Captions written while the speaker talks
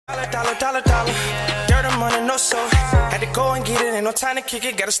Dollar. Dirty money, no soul. Had to go and get it, ain't no time to kick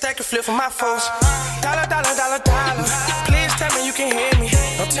it. Got a stack to flip for my foes. Dollar. Please tell me you can hear me.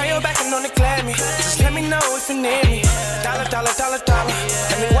 Don't turn your back and don't neglect me. Just let me know if you need me. Dollar.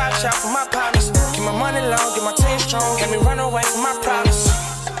 Let me watch out for my partners. Keep my money long, get my team strong. Let me run away from my problems.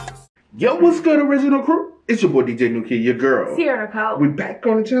 Yo, what's good, original crew? It's your boy DJ New Kid, your girl. Sierra Nicole. We back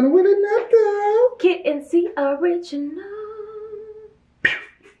on the channel with another Kid and C original.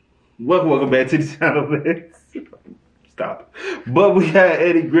 Welcome back to the channel, man. Stop. But we had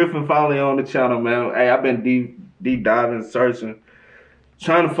Eddie Griffin finally on the channel, man. Hey, I've been deep diving, searching,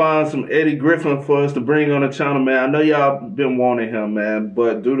 trying to find some Eddie Griffin for us to bring on the channel, man. I know y'all been wanting him, man,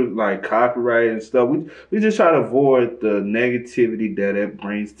 but due to like copyright and stuff, we just try to avoid the negativity that it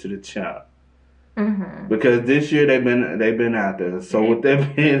brings to the channel. Because this year they've been out there. So with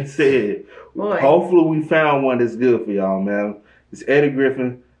that being said, hopefully we found one that's good for y'all, man. It's Eddie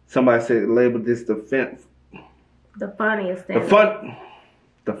Griffin. Somebody said label this the funniest stand-up.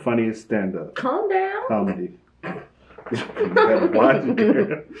 The funniest stand-up. Calm down. Comedy. Watch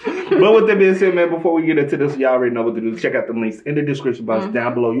it. But with that being said, man, before we get into this, y'all already know what to do. Check out the links in the description box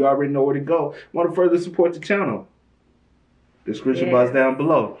down below. You already know where to go. Want to further support the channel? Description box down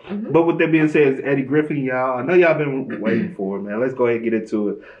below. But with that being said, it's Eddie Griffin, y'all. I know y'all been waiting for it, man. Let's go ahead and get into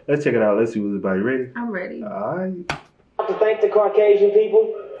it. Let's check it out. Let's see what's about. You ready? I'm ready. All right. I'd like to thank the Caucasian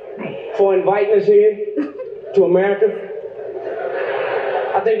people for inviting us here to America.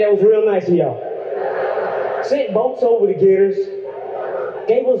 I think that was real nice of y'all. Sent boats over to get us.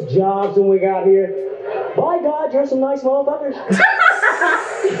 Gave us jobs when we got here. By God, you're some nice motherfuckers.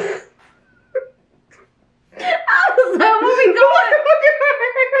 Where we going?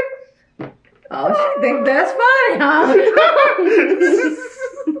 Oh, she think that's funny, huh?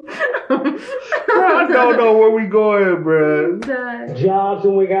 I don't know where we going, bro. Jobs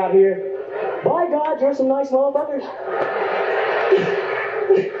when we got here. By God, you're some nice motherfuckers.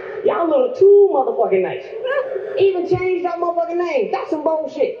 Y'all little too motherfucking nice. Even change that motherfucking name. That's some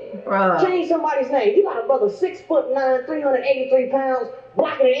bullshit. Change somebody's name. You got a brother 6'9", 383 pounds,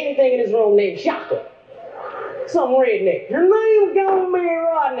 blocking at anything in this room named Shaka. Some redneck. Your name's gonna be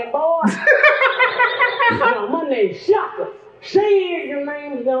Rodney, boy. No, my name's Shaka. Say it, your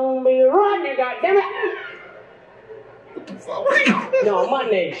name's gonna be Rodney, goddammit. No, my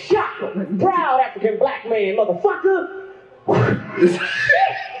name's Shaka. Proud African black man, motherfucker. Shit.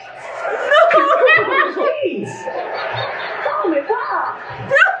 Please. Call me Bob.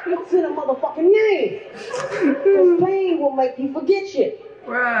 What's in a motherfucking name? Because pain will make you forget shit.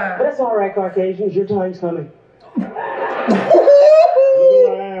 Right. But that's all right, Caucasians. Your time's coming. We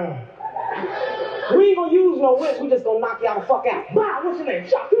ain't gonna use no whips. We just gonna knock y'all the fuck out. Wow, what's your name?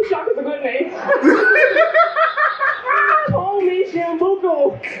 Shaka. Shaka's a good name. Call me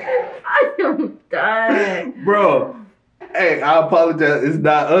Shambuko. I am dying. Bro, hey, I apologize. It's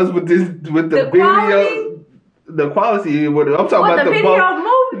not us with the video. Quality? The quality. I'm talking about the video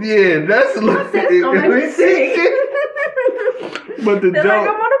movie. Yeah, that's gonna make me sick. But the joke, like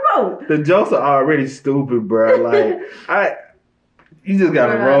I'm on a boat. The jokes are already stupid, bro. Like you just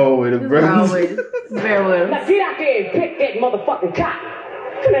gotta roll with it, bro. Roll with it. Bear with Now get out there and pick that motherfucking cop.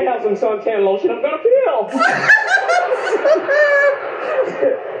 Can I have some suntan lotion? I'm gonna peel.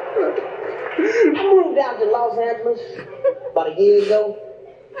 I moved out to Los Angeles about a year ago,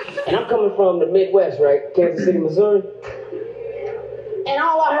 and I'm coming from the Midwest, right? Kansas City, Missouri. And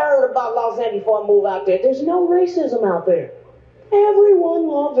all I heard about Los Angeles before I moved out there, there's no racism out there. Everyone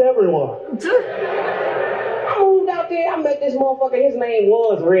loves everyone. I moved out there, I met this motherfucker, his name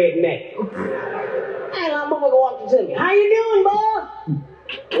was Redneck. And that motherfucker walked up to me, how you doing,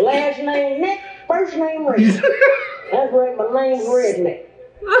 boy? Last name Nick, first name Red. That's right, my name's Redneck.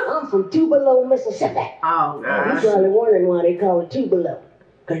 I'm from Tupelo, Mississippi. Oh, God. You probably wondering why they call it Tupelo.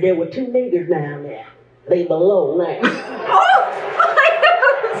 Because there were two niggers down there. They below now.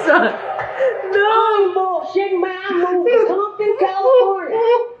 No bullshit, man. I moved to Compton, California.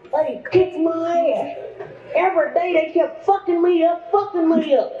 They kicked my ass. Every day they kept fucking me up. I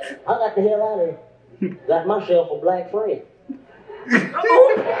got the hell out of here. Got myself a black friend. I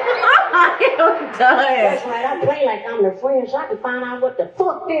am dying. That's right, I play like I'm their friend so I can find out what the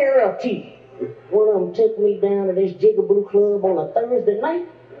fuck they're up to. One of them took me down to this Jigaboo club on a Thursday night.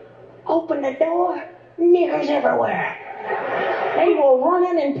 Opened the door, niggers everywhere. They were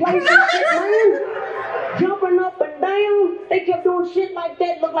running and playing shit, man. Jumping up and down. They kept doing shit like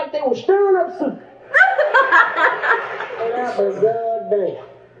that. Looked like they were stirring up soup. And I was goddamn.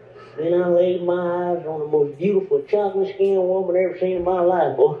 Then I laid my eyes on the most beautiful chocolate skinned woman I ever seen in my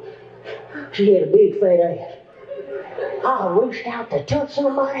life, boy. She had a big fat ass. I reached out to touch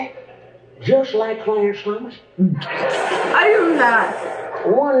somebody, just like Clarence Thomas. I am not.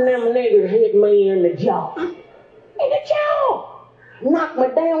 One of them niggas hit me in the jaw. In the jaw! Knocked me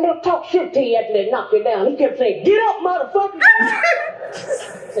down. They'll talk shit to you after they knock you down. He kept saying, "Get up, motherfucker!"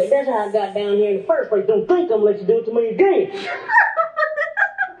 Say, that's how I got down here in the first place. Don't think I'm gonna let you do it to me again.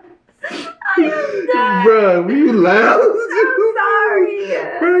 I am done. Bruh, were you loud? I'm sorry.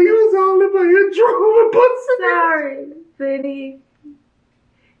 Bruh, you was all in my ear drawing pussy. Sorry, Benny.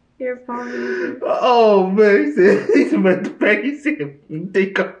 Your phone. Oh man, he said, he said, you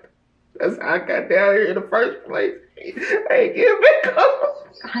think that's how I got down here in the first place. Hey, give me a call.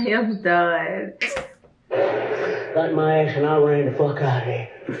 I am done. Got my ass and I ran the fuck out of there.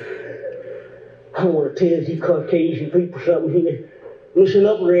 I want to tell you Caucasian people something here. Listen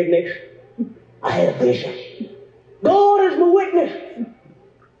up, rednecks. I had a vision. God is my witness.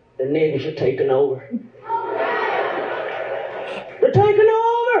 The niggas are taking over. They're taking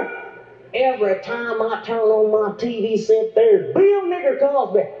over. Every time I turn on my TV set, there's Bill Nigger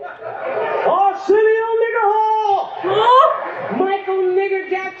Cosby, Arsenio Nigger Hall, Michael Nigger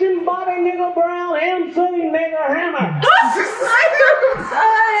Jackson, Bobby Nigger Brown, MC Nigger Hammer.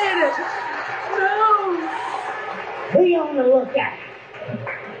 No. Be on the lookout.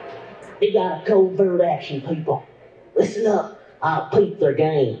 They got a covert action, people. Listen up. I'll peep their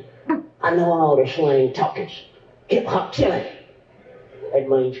game. I know all their slang talkers. Hip hop chillin'. That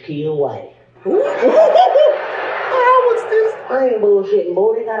means kill white. How was this? I ain't bullshitting,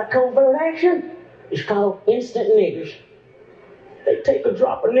 boy. They got a covert action. It's called instant niggers. They take a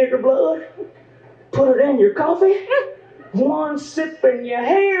drop of nigger blood, put it in your coffee. One sip and your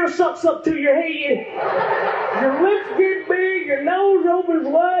hair sucks up to your head. Your lips get big, your nose opens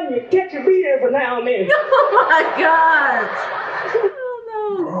wide, and you catch a beat every now and then. Oh my God. Oh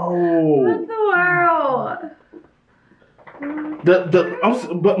no. Bro. What the world?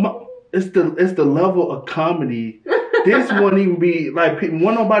 It's the level of comedy. This won't even be like,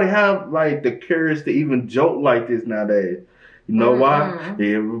 won't nobody have like the courage to even joke like this nowadays. You know why?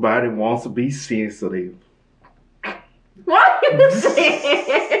 Everybody wants to be sensitive. What are you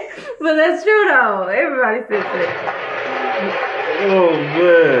saying? But that's true though. Everybody says it. Oh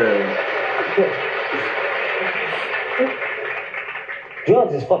man.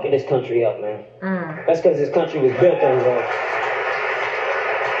 Drugs is fucking this country up, man. That's because this country was built on drugs.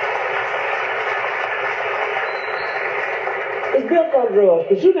 It's built on drugs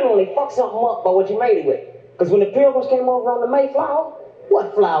because you can only fuck something up by what you made it with. Because when the Pilgrims came over on the Mayflower,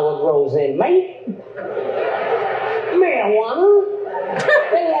 what flowers grows in May? Marijuana.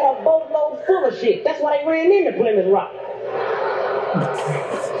 They had a boatload full of shit. That's why they ran into Plymouth Rock.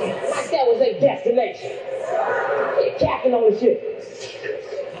 Like that was their destination. They're captain on the ship.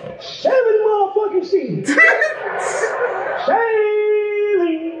 7 motherfucking seas.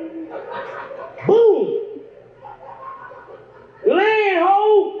 Sailing. Boom. Land ho.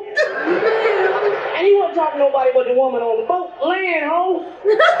 And he wasn't talking to nobody but the woman on the boat. Land ho.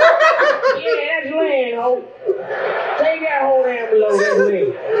 Yeah, that's land ho. Take that whole down below that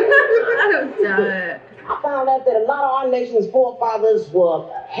leg. I'm done. I found out that a lot of our nation's forefathers were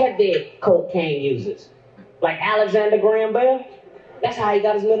heavy cocaine users. Like Alexander Graham Bell. That's how he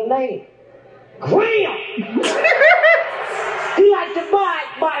got his middle name. Graham! He liked to buy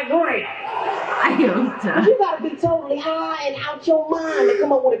by Graham. I am done. You gotta be totally high and out your mind to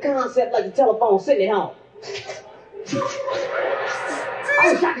come up with a concept like the telephone sitting at home. I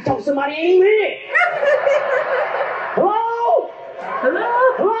wish I could talk to somebody ain't even here. Hello? Hello?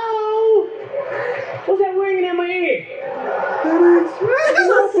 Hello? What's that ringing in my ear? You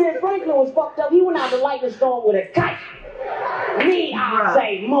know, Ben Franklin was fucked up. He went out to the lightning storm with a kite. Me, I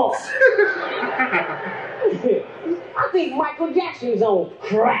say more. I think Michael Jackson's on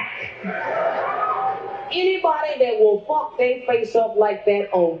crack. Anybody that will fuck their face up like that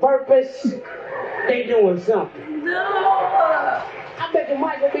on purpose, they doing something. No. I bet you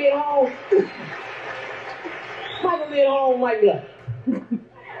Michael be at home. Michael be at home, Mike look.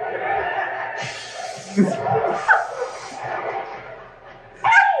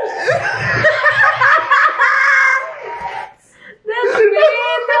 That's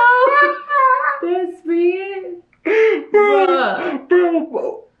bad though. That's bad. Bro.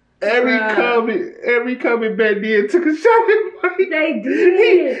 Every comment back then took a shot at Mike. They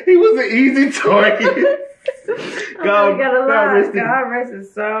did. He was an easy target. God rest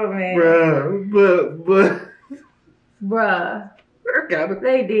his soul, man. Bruh.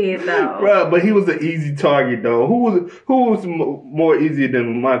 They did though. Bruh, but he was an easy target though. Who was more easier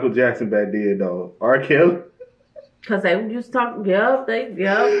than Michael Jackson back then though? R. Kelly? Cause they used to talk,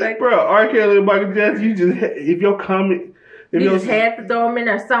 they Bro, R. Kelly and Michael Jackson, you just, if your comment, if you your, just had to throw them in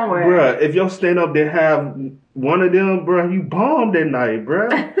there somewhere. bro, if your stand up didn't have one of them, bro, you bombed that night, bro.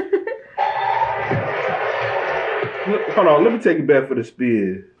 Hold on, let me take it back for the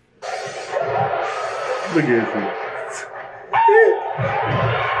spin. Look at this.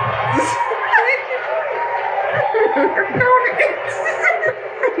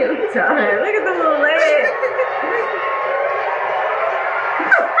 I'm tired. Look at the little leg.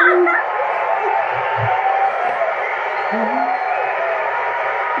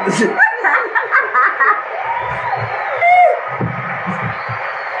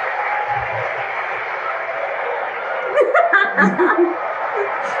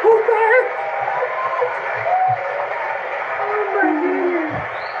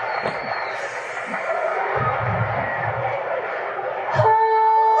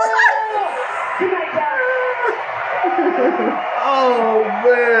 Oh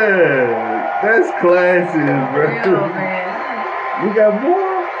man, that's classic, bro. Real, man. We got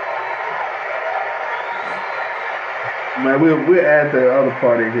more. Man, we'll add the other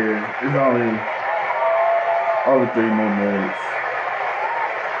part in here. It's only 3 more minutes.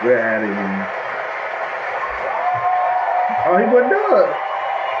 We'll add it in. Oh, he wasn't done.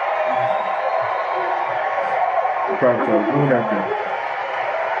 Probably so. Who got that?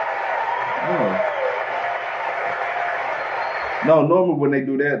 Oh. No, normally when they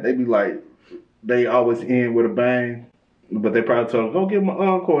do that, they be like, they always end with a bang. But they probably told them, go get my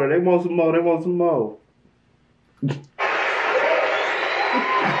encore. They want some more. They want some more.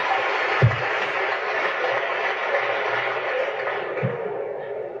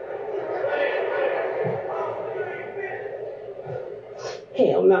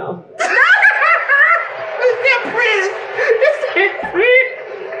 Hell no.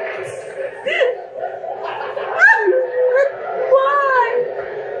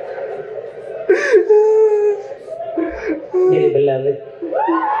 Dearly beloved.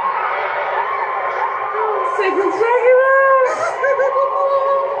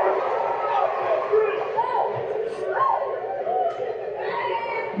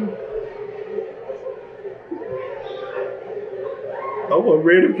 I wasn't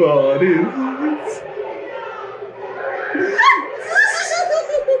ready for all this.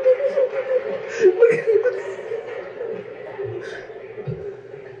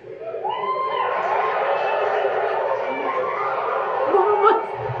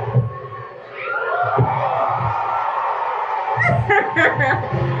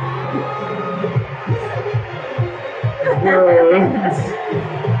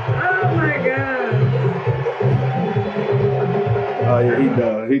 Oh my god. Oh yeah,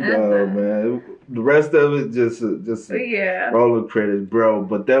 he done, man. The rest of it just Yeah. roller credits, bro.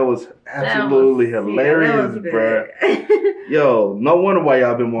 But that was absolutely hilarious, bro. Yo, no wonder why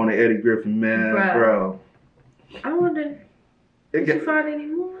y'all been wanting Eddie Griffin, man, bro. I wonder, did you find any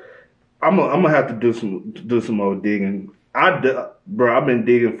more? I'm gonna have to do some more digging. Bro, I've been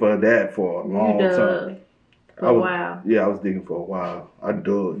digging for that for a long time. For a while. Yeah, I was digging for a while. I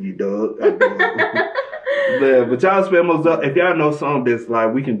dug. You dug. I dug. Yeah, but y'all spend most up. If y'all know something that's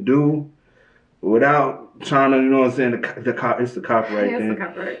like we can do without trying to, you know what I'm saying, it's the copyright thing. It's the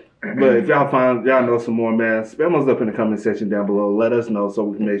copyright. But if y'all know some more, man, spam us up in the comment section down below. Let us know so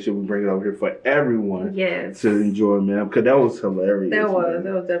we can make sure we bring it over here for everyone to enjoy, man. Because that was hilarious. That was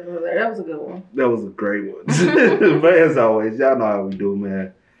definitely hilarious. That was a good one. That was a great one. But as always, y'all know how we do,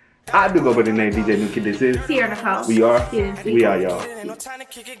 man. I do go by the name DJ New Kid. This is Here in the house. We are, y'all. Ain't no time to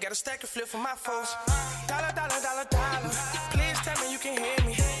kick it, got a stack of flip for my foes. Dollar, dollar, dollar, dollar. Please tell me you can hear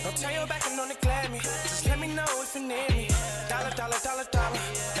me. Don't turn your back and don't neglect me. Just let me know if you need me. Dollar, dollar, dollar.